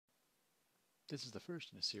This is the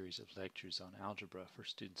first in a series of lectures on algebra for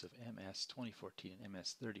students of MS 2014 and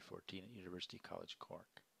MS 3014 at University College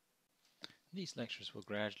Cork. In these lectures we'll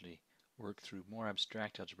gradually work through more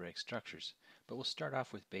abstract algebraic structures, but we'll start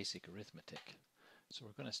off with basic arithmetic. So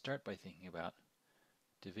we're going to start by thinking about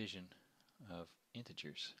division of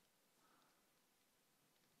integers.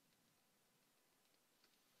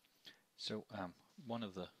 So one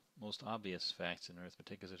of the most obvious facts in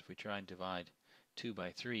arithmetic is that if we try and divide 2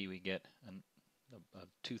 by 3, we get a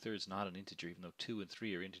 2/3 not an integer, even though 2 and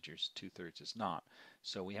 3 are integers, 2/3 is not.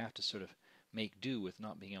 So we have to sort of make do with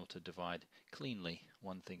not being able to divide cleanly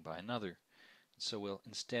one thing by another. So we'll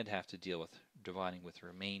instead have to deal with dividing with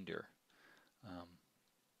remainder.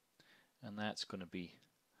 And that's going to be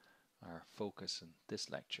our focus in this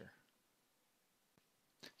lecture.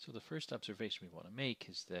 So the first observation we want to make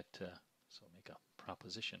is that, so make a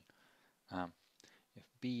proposition. If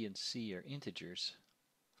b and c are integers,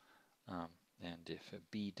 and if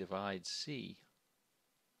b divides c,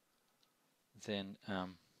 then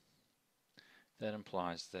that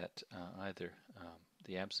implies that either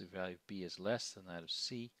the absolute value of b is less than that of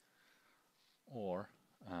c, or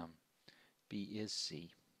b is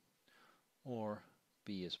c, or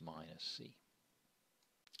b is minus c.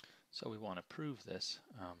 So we want to prove this.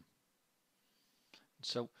 Our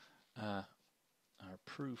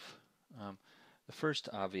proof, the first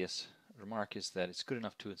obvious remark is that it's good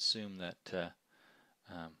enough to assume that,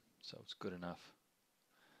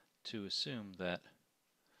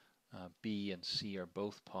 b and c are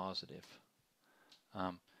both positive.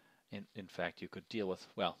 In fact, you could deal with,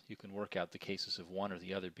 well, you can work out the cases of one or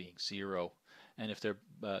the other being 0, and if they're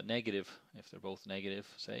negative, if they're both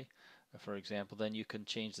negative, say, for example, then you can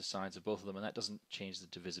change the signs of both of them, and that doesn't change the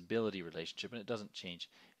divisibility relationship, and it doesn't change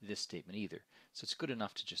this statement either. So it's good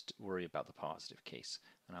enough to just worry about the positive case,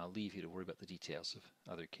 and I'll leave you to worry about the details of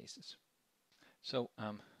other cases. So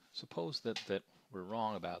suppose that we're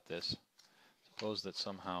wrong about this. Suppose that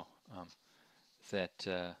somehow that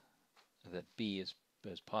b is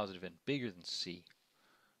positive and bigger than c,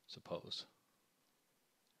 suppose.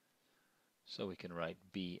 So we can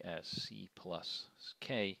write b as c plus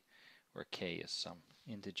k, where k is some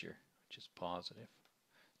integer which is positive.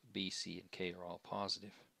 b, c, and k are all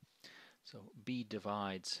positive. So b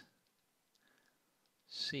divides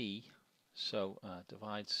c, so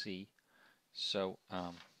divides c, so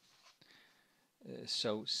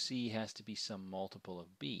so c has to be some multiple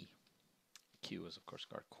of b. Q is of course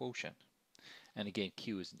our quotient, and again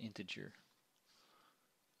q is an integer.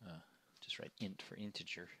 Just write int for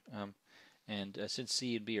integer. And since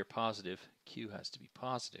c and b are positive, q has to be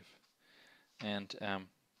positive. And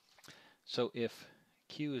so if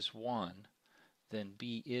q is 1, then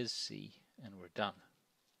b is c, and we're done.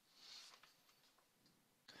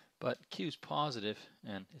 But q is positive,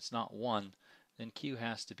 and it's not 1, then q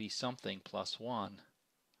has to be something plus 1,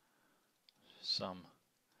 some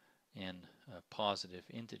n positive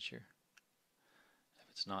integer. If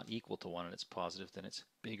it's not equal to 1 and it's positive, then it's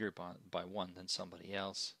bigger by 1 than somebody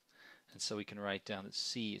else. And so we can write down that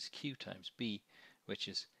c is q times b, which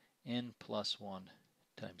is n plus 1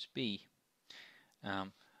 times b.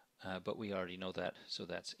 But we already know that, so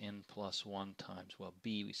that's n plus 1 times, well,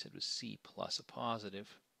 b we said was c plus a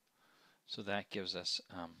positive. So that gives us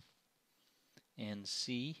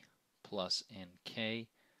nc plus nk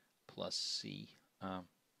plus c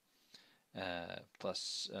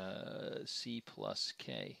plus c plus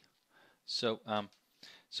k. So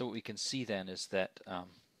what we can see then is that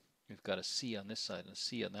we've got a c on this side and a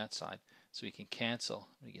c on that side, so we can cancel.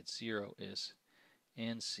 We get 0 is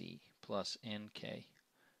nc plus nk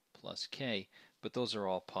plus k, but those are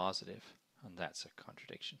all positive, and that's a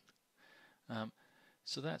contradiction.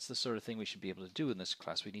 So that's the sort of thing we should be able to do in this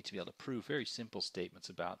class. We need to be able to prove very simple statements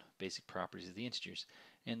about basic properties of the integers.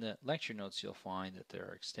 In the lecture notes you'll find that there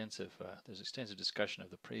are there's extensive discussion of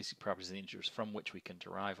the basic properties of the integers from which we can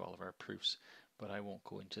derive all of our proofs, but I won't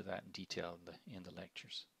go into that in detail in the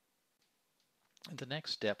lectures. And the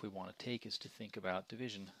next step we want to take is to think about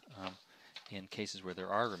division in cases where there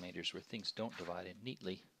are remainders, where things don't divide in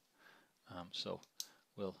neatly. So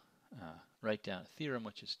we'll write down a theorem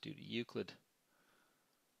which is due to Euclid,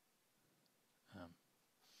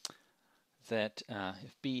 that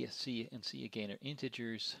if b, c, and c again are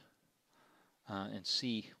integers, and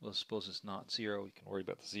c, we'll suppose is not 0, you can worry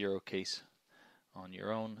about the 0 case on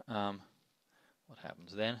your own. What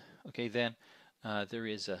happens then? Okay, then there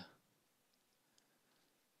is a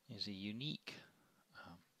unique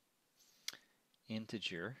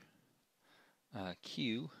integer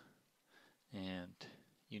q and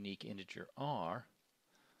unique integer r.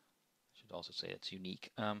 I should also say it's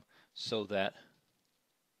unique, so that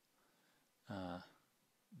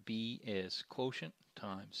B is quotient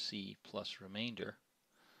times C plus remainder,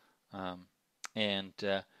 and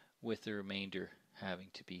with the remainder having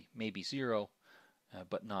to be maybe 0,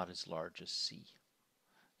 but not as large as C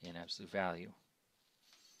in absolute value.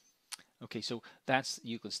 Okay, so that's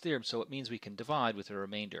Euclid's theorem, so it means we can divide with a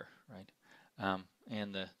remainder, right?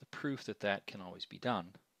 And the proof that that can always be done.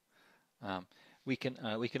 We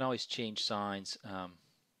can always change signs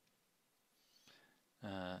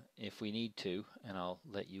if we need to, and I'll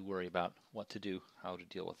let you worry about what to do, how to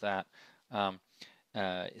deal with that,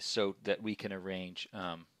 so that we can arrange.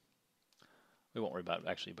 We won't worry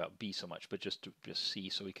about B so much, but just C,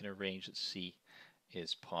 so we can arrange that C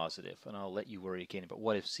is positive. And I'll let you worry again about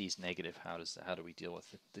what if C is negative. How do we deal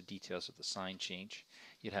with the details of the sign change?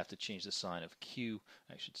 You'd have to change the sign of Q.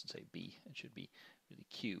 I shouldn't say B. It should be really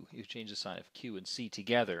Q. You change the sign of Q and C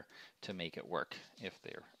together to make it work if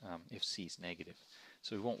C is negative.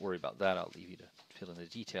 So we won't worry about that. I'll leave you to fill in the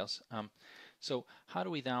details. So how do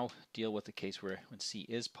we now deal with the case when C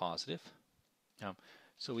is positive?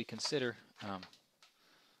 So we consider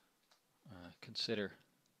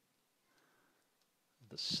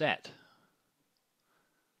the set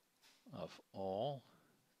of all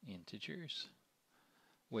integers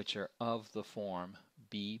which are of the form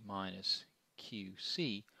B minus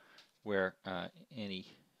QC, where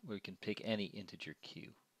we can pick any integer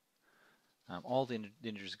Q. All the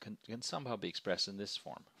integers can somehow be expressed in this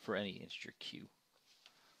form for any integer Q.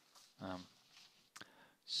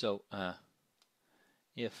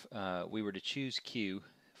 If we were to choose Q,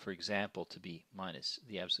 for example, to be minus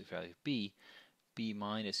the absolute value of B, B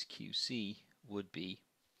minus QC would be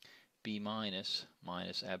B minus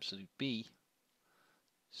absolute B,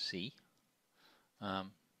 C.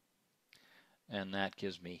 And that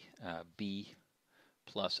gives me B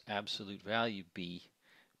plus absolute value B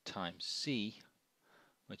times C,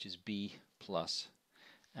 which is B plus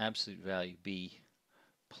absolute value B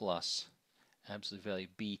plus absolute value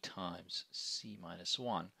B times C minus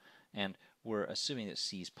 1. And we're assuming that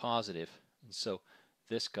C is positive, and so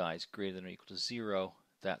this guy is greater than or equal to 0.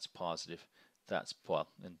 That's positive.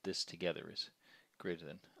 And this together is greater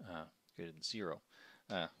than 0,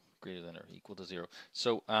 greater than or equal to 0.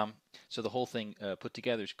 So so the whole thing put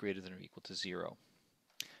together is greater than or equal to 0.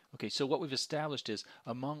 Okay, so what we've established is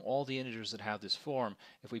among all the integers that have this form,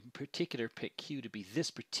 if we in particular pick Q to be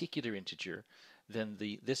this particular integer, then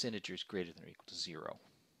this integer is greater than or equal to 0.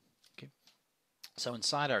 Okay, so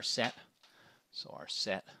inside our set, our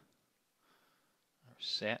set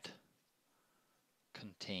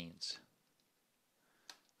contains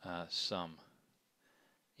some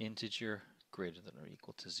integer greater than or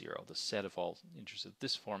equal to 0. The set of all integers that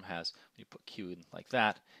this form has, when you put Q in like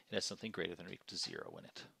that, it has something greater than or equal to 0 in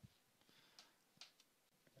it.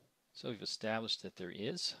 So we've established that there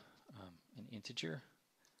is an integer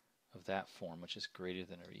of that form which is greater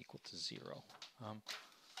than or equal to 0.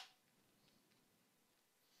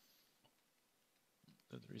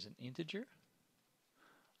 So there is an integer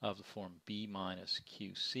of the form B minus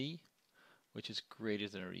QC which is greater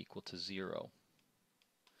than or equal to 0.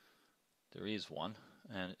 There is one,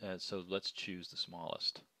 and so let's choose the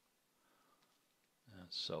smallest.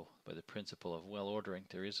 So by the principle of well ordering,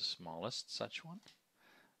 there is a smallest such one,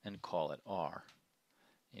 and call it R,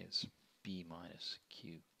 is B minus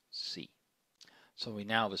QC. So we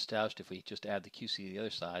now have established, if we just add the QC to the other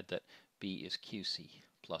side, that B is QC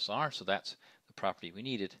plus R, so that's the property we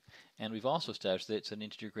needed. And we've also established that it's an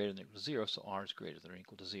integer greater than or equal to 0, so R is greater than or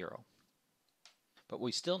equal to 0. But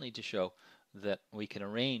we still need to show that we can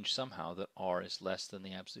arrange somehow that R is less than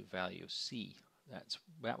the absolute value of C.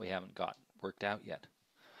 That we haven't got worked out yet.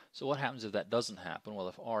 So what happens if that doesn't happen? Well,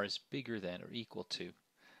 if R is bigger than or equal to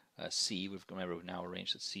C, we've now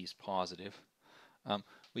arranged that C is positive,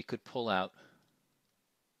 we could pull out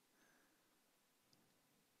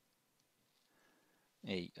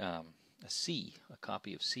a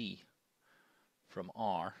copy of C from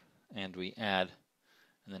R, and we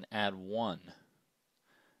then add 1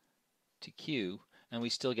 to Q, and we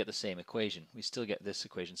still get the same equation. We still get this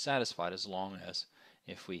equation satisfied as long as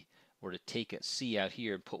if we were to take a C out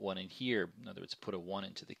here and put 1 in here, in other words, put a 1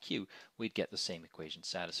 into the Q, we'd get the same equation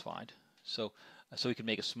satisfied. So we can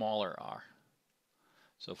make a smaller R.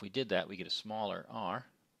 So if we did that, we get a smaller R.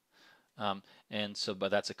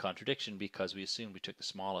 But that's a contradiction because we assumed we took the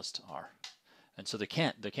smallest R. And so there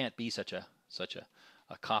can't be such a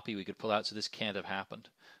copy we could pull out, so this can't have happened.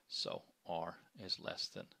 So R is less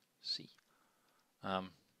than C.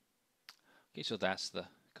 Okay, so that's the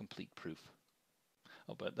complete proof.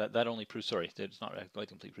 Oh, but that only proves, sorry, it's not quite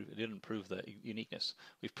complete proof. It didn't prove the uniqueness.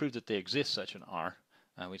 We've proved that there exists such an R,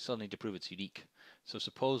 we still need to prove it's unique. So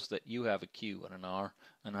suppose that you have a Q and an R,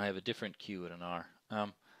 and I have a different Q and an R.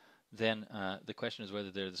 Then the question is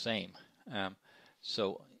whether they're the same.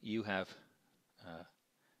 So you have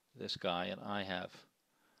this guy, and I have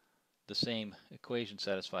the same equation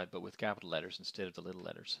satisfied, but with capital letters instead of the little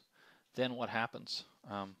letters. Then what happens?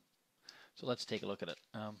 So let's take a look at it.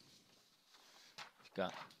 We've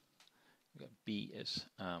got B is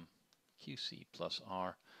QC plus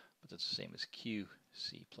R, but that's the same as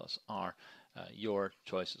QC plus R. Your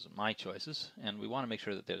choices and my choices, and we want to make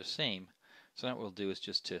sure that they're the same. So now what we'll do is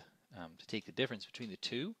just to take the difference between the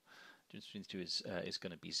two. The difference between the two is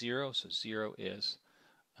going to be 0. So 0 is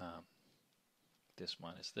this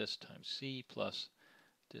minus this times C plus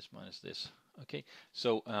this minus this. Okay,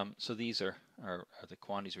 so so these are the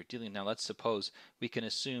quantities we're dealing with. Now let's suppose we can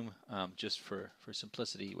assume, just for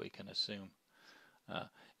simplicity, we can assume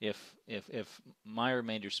if my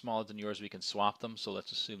remainder is smaller than yours, we can swap them. So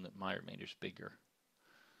let's assume that my remainder is bigger.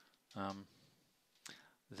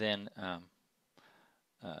 Then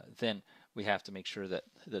we have to make sure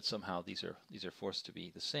that somehow these are forced to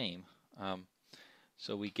be the same.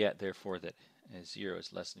 So we get therefore that 0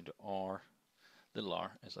 is less than equal to R, little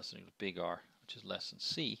r is less than equal to big R, which is less than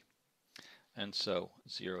C. And so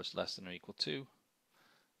 0 is less than or equal to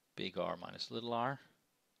big R minus little r,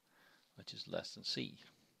 which is less than C.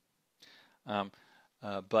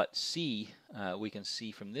 But C, we can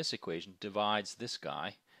see from this equation, divides this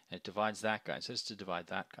guy, and it divides that guy. It says to divide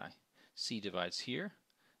that guy. C divides here.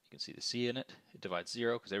 You can see the C in it. It divides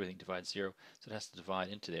 0 because everything divides 0. So it has to divide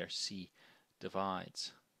into there. C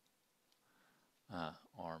divides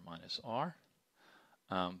R minus R.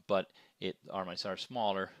 But R minus R is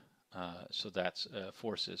smaller, so that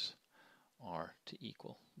forces R to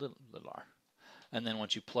equal little r. And then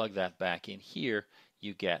once you plug that back in here,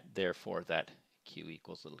 you get therefore that Q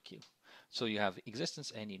equals little q. So you have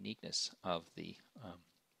existence and uniqueness of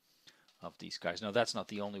these guys. Now that's not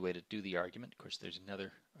the only way to do the argument. Of course, there's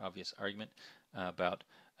another obvious argument about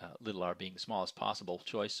little r being the smallest possible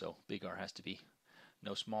choice. So big R has to be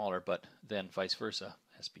no smaller, but then vice versa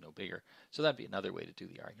has to be no bigger. So that'd be another way to do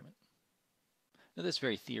the argument. Now this is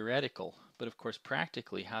very theoretical, but of course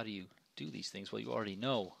practically, how do you do these things? Well, you already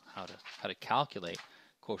know how to calculate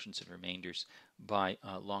quotients and remainders by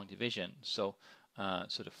long division. So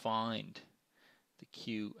so to find the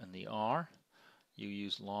Q and the R, you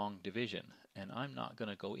use long division, and I'm not going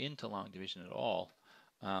to go into long division at all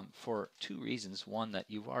for two reasons. One, that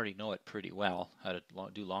you already know it pretty well, how to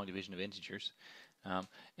do long division of integers.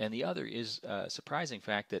 And the other is a surprising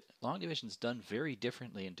fact that long division is done very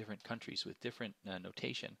differently in different countries with different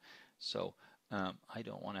notation. So I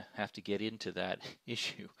don't want to have to get into that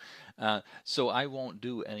issue. So I won't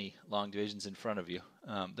do any long divisions in front of you.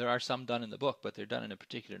 There are some done in the book, but they're done in a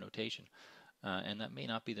particular notation. And that may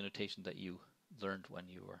not be the notation that you learned when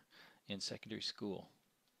you were in secondary school.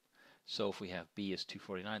 So if we have B is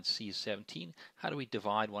 249, C is 17, how do we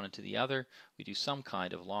divide one into the other? We do some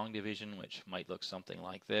kind of long division, which might look something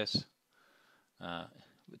like this.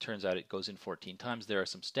 It turns out it goes in 14 times. There are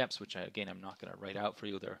some steps, which again I'm not going to write out for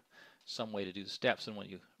you. There's some way to do the steps, and when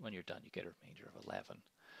you're done, you get a remainder of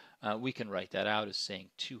 11. We can write that out as saying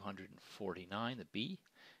 249, the B,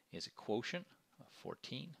 is a quotient of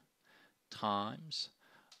 14 times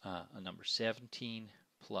a number 17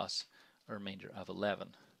 plus a remainder of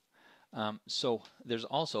 11. So there's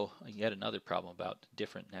also yet another problem about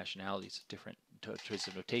different nationalities, different choices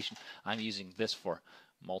of notation. I'm using this for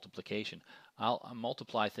multiplication. I'll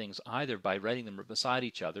multiply things either by writing them beside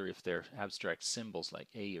each other if they're abstract symbols like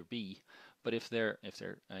A or B, but if they're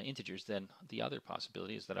integers, then the other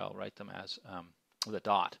possibility is that I'll write them as with a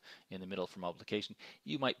dot in the middle for multiplication.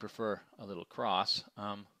 You might prefer a little cross,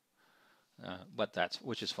 but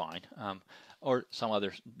which is fine, or some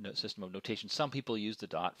other system of notation. Some people use the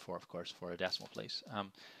dot for, of course, for a decimal place,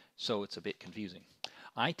 so it's a bit confusing.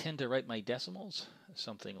 I tend to write my decimals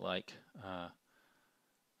something like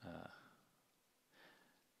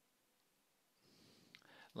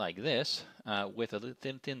this, with a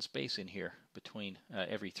thin space in here between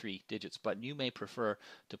every 3 digits. But you may prefer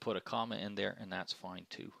to put a comma in there, and that's fine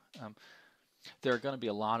too. There are going to be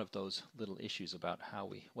a lot of those little issues about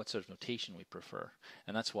what sort of notation we prefer,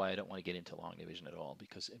 and that's why I don't want to get into long division at all,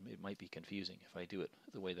 because it might be confusing if I do it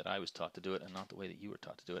the way that I was taught to do it and not the way that you were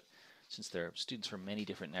taught to do it, since there are students from many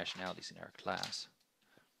different nationalities in our class.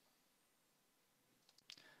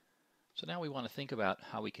 So now we want to think about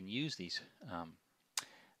how we can use these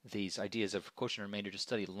ideas of quotient and remainder to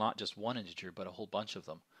study not just one integer, but a whole bunch of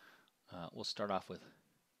them. We'll start off with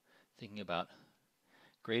thinking about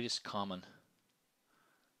greatest common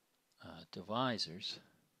divisors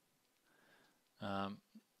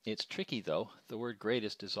It's tricky though. The word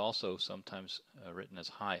greatest is also sometimes written as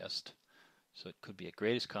highest. So it could be a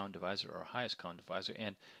greatest common divisor or a highest common divisor.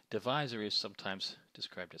 And divisor is sometimes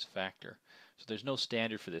described as factor. So there's no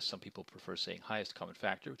standard for this. Some people prefer saying highest common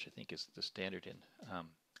factor, which I think is the standard in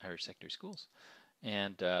Irish secondary schools.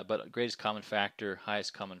 And but greatest common factor,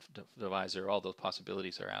 highest common divisor, all those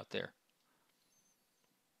possibilities are out there.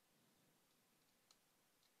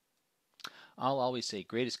 I'll always say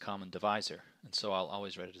greatest common divisor, and so I'll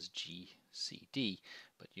always write it as GCD,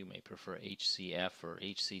 but you may prefer HCF or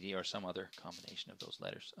HCD or some other combination of those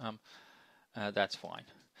letters. That's fine.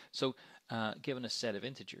 So given a set of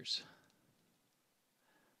integers,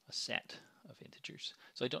 so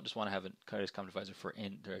I don't just want to have a greatest common divisor for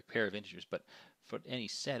a pair of integers, but for any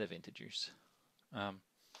set of integers, a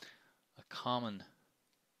common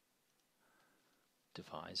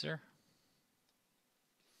divisor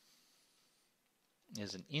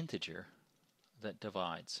is an integer that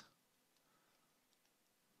divides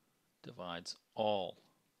all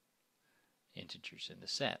integers in the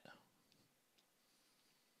set.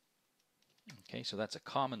 Okay, so that's a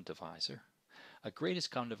common divisor. A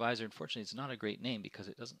greatest common divisor, unfortunately, is not a great name because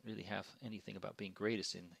it doesn't really have anything about being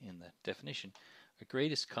greatest in the definition. A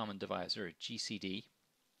greatest common divisor, a GCD,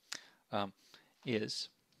 is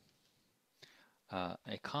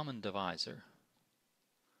a common divisor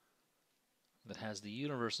that has the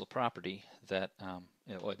universal property that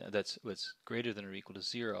that's greater than or equal to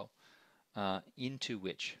 0, into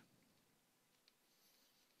which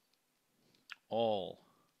all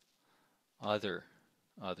other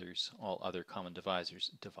common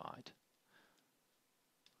divisors divide.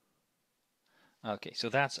 Okay, so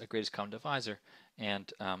that's a greatest common divisor,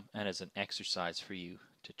 and as an exercise for you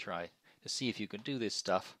to try to see if you can do this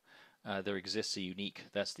stuff, there exists a unique,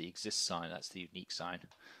 that's the exist sign, that's the unique sign.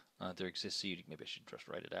 There exists a unique, maybe I should just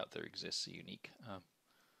write it out, there exists a unique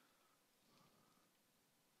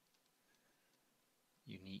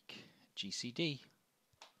GCD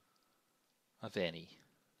of any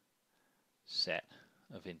set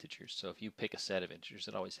of integers. So if you pick a set of integers,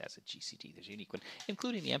 it always has a GCD. There's a unique one,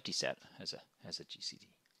 including the empty set has a GCD.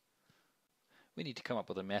 We need to come up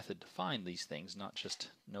with a method to find these things, not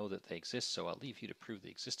just know that they exist. So I'll leave you to prove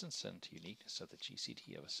the existence and uniqueness of the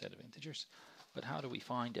GCD of a set of integers. But how do we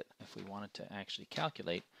find it? If we wanted to actually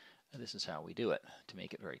calculate, this is how we do it to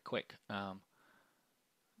make it very quick. The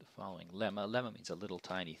following lemma. Lemma means a little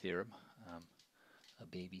tiny theorem, a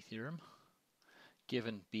baby theorem.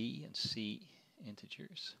 Given B and C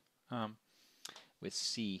integers, with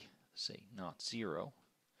C, say, not 0,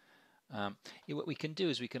 what we can do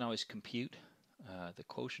is we can always compute the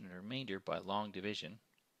quotient and remainder by long division.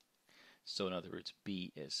 So in other words,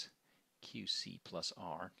 B is QC plus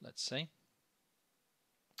R, let's say.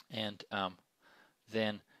 And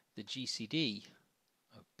then the GCD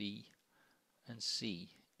of B and C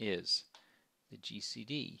is the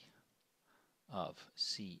GCD of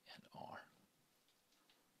C and R.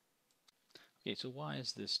 Okay, so why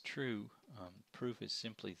is this true? Proof is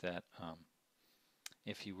simply that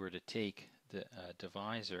if you were to take the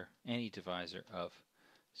divisor, any divisor of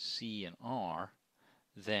C and R,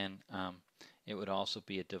 then it would also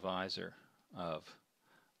be a divisor of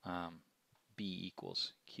B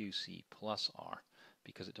equals QC plus R,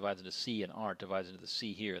 because it divides into C and R divides into the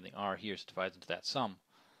C here, and the R here divides into that sum.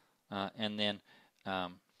 And then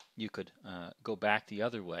you could go back the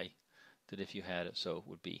other way, that if you had it, so it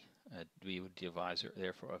would be B would divisor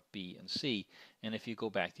therefore of B and C. And if you go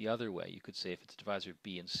back the other way, you could say if it's a divisor of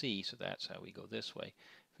B and C, so that's how we go this way.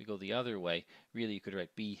 If we go the other way, really you could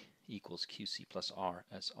write B equals QC plus R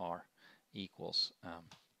as R equals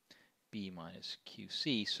B minus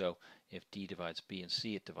QC. So if D divides B and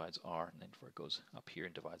C, it divides R, and then it goes up here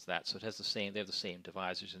and divides that. So it has the same, they have the same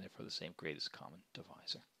divisors, and therefore the same greatest common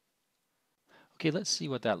divisor. Okay, let's see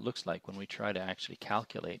what that looks like when we try to actually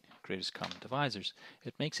calculate greatest common divisors.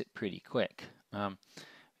 It makes it pretty quick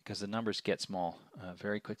because the numbers get small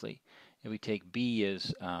very quickly. If we take B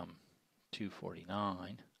is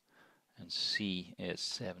 249 and C is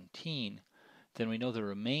 17, then we know the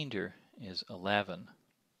remainder is 11.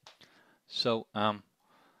 So,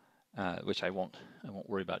 which I won't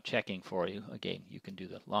worry about checking for you. Again, you can do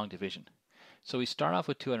the long division. So we start off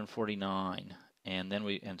with 249. And then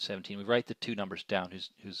 17. We write the two numbers down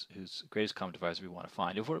whose greatest common divisor we want to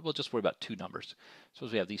find. We'll just worry about two numbers.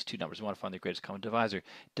 Suppose we have these two numbers. We want to find the greatest common divisor.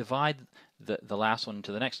 Divide the last one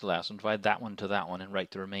into the next to last one. Divide that one to that one and write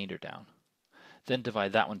the remainder down. Then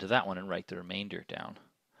divide that one to that one and write the remainder down.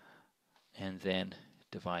 And then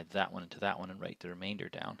divide that one into that one and write the remainder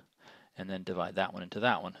down. And then divide that one into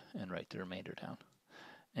that one and write the remainder down.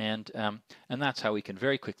 And that's how we can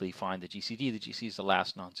very quickly find the GCD. The GCD is the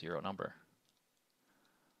last non-zero number.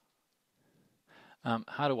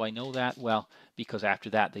 How do I know that? Well, because after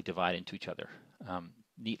that they divide into each other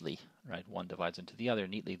neatly, right? One divides into the other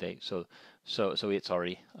neatly. So it's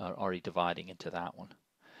already dividing into that one.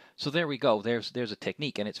 So there we go. There's a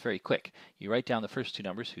technique, and it's very quick. You write down the first two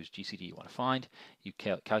numbers whose GCD you want to find. You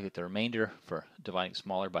calculate the remainder for dividing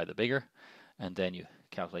smaller by the bigger, and then you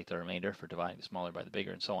calculate the remainder for dividing the smaller by the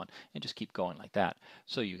bigger, and so on, and just keep going like that.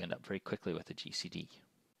 So you end up very quickly with the GCD.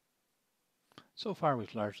 So far,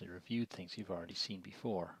 we've largely reviewed things you've already seen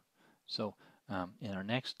before. So in our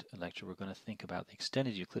next lecture, we're going to think about the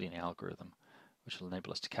extended Euclidean algorithm, which will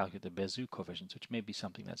enable us to calculate the Bézier coefficients, which may be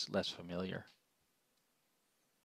something that's less familiar.